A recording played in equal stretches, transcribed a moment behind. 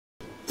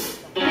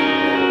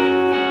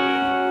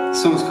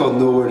song's called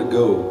Nowhere to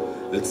Go.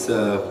 It's,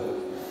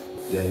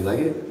 yeah, you like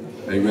it?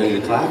 Are you ready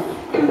to clap?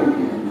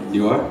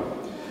 You are?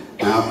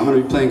 Now, I'm going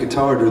to be playing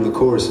guitar during the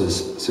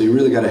choruses, so you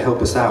really got to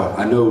help us out.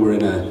 I know we're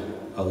in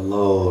a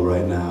lull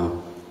right now.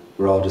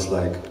 We're all just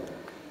like...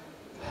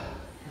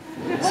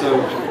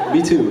 So,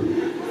 me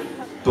too.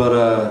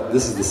 But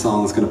this is the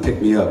song that's going to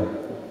pick me up.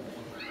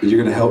 And you're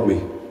going to help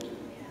me.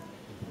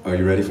 Are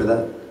you ready for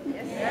that?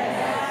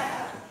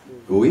 Yes.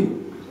 Oui?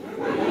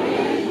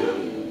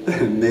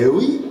 Mais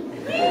oui?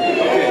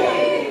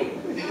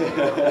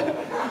 Okay.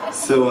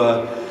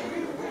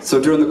 So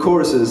during the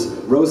choruses,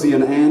 Rosie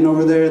and Ann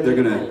over there, they're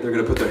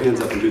gonna put their hands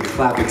up and do the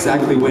clap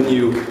exactly when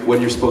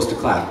you're supposed to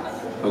clap.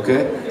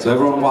 Okay? So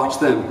everyone watch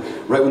them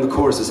right when the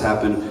choruses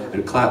happen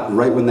and clap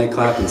right when they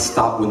clap and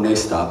stop when they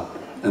stop.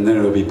 And then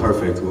it'll be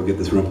perfect. We'll get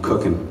this room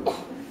cooking.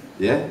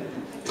 Yeah?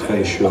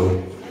 Très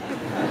chaud.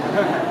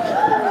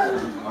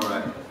 All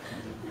right.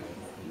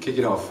 Kick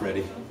it off,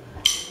 Freddie.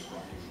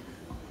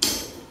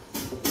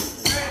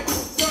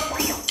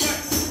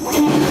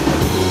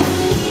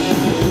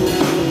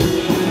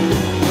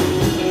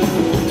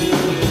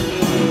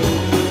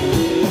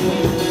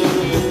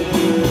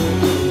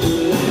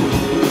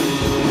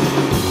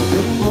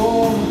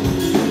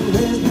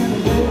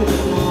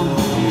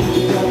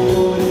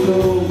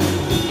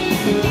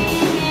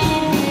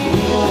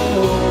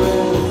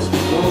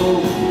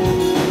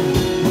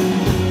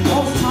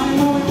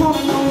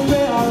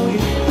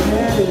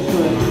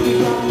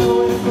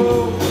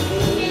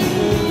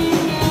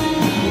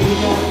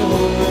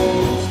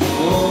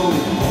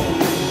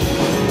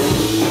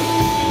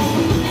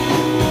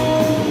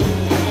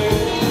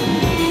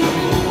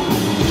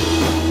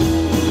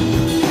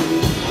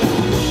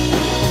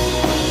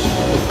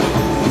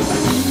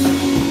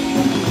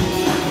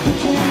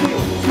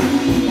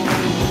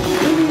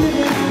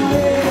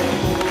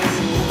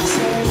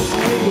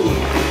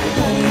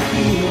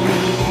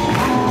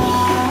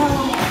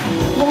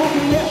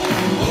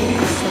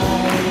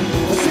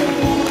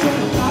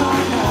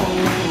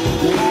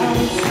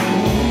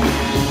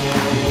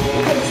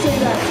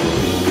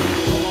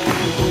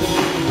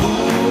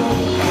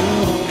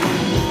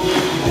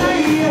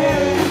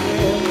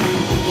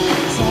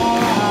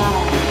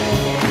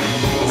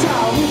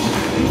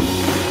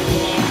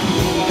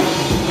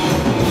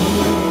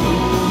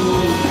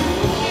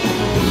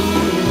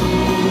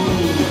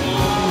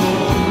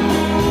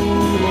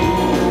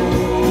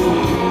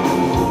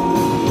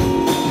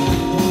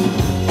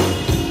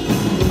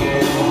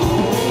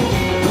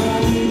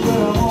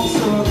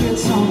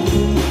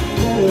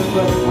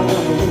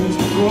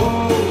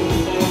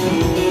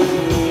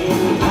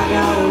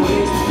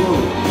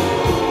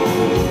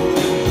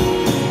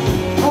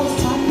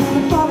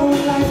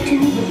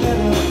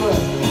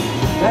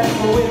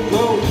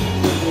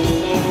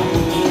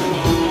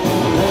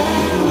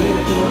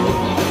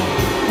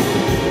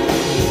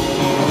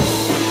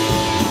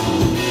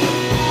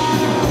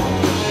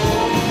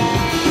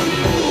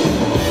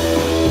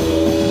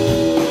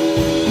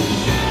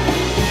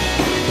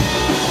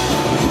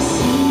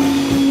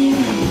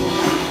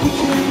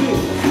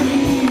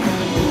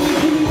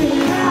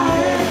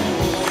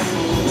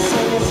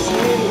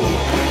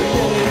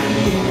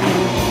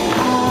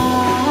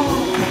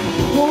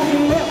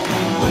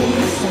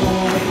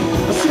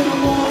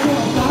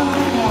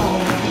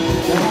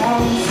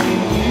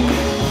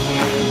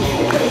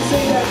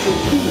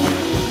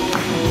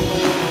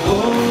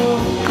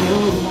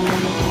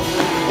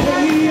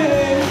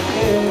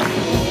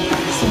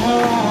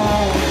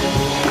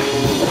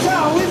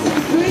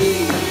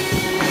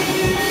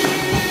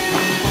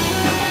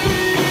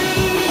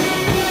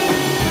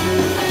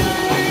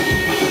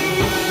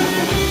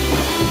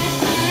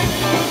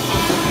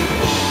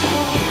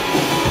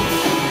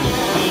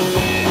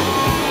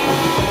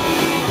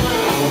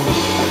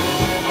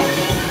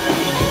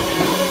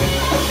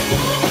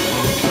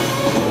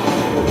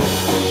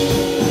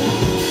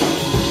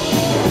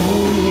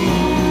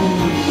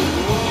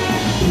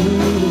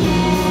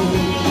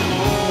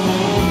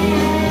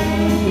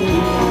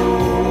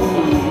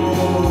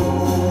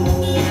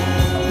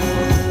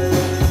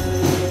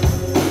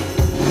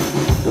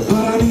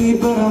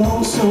 But I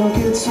want so I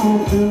get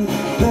something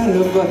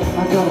better, but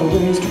I got a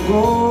ways to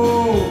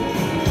go.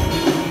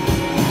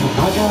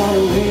 I got a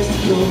ways to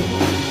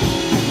go.